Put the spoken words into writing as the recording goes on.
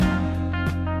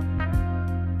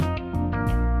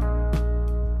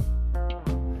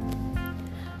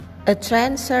A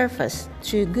train service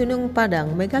to Gunung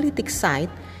Padang megalithic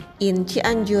site in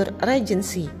Cianjur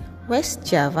Regency, West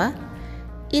Java,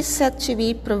 is said to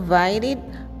be provided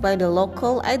by the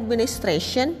local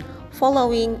administration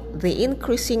following the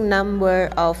increasing number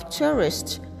of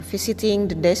tourists visiting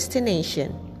the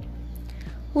destination.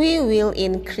 We will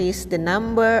increase the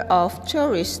number of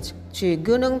tourists to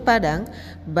Gunung Padang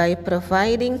by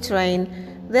providing train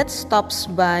that stops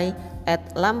by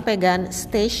at Lampegan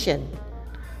Station.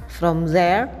 From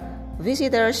there,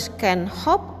 visitors can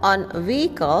hop on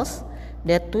vehicles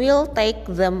that will take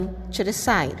them to the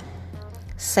site,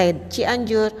 said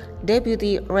Cianjur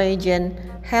Deputy Regent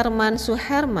Herman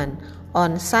Suherman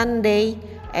on Sunday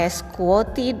as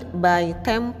quoted by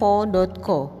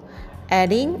Tempo.co,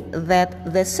 adding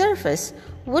that the service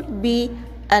would be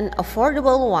an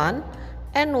affordable one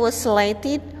and was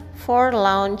slated for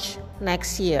launch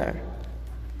next year.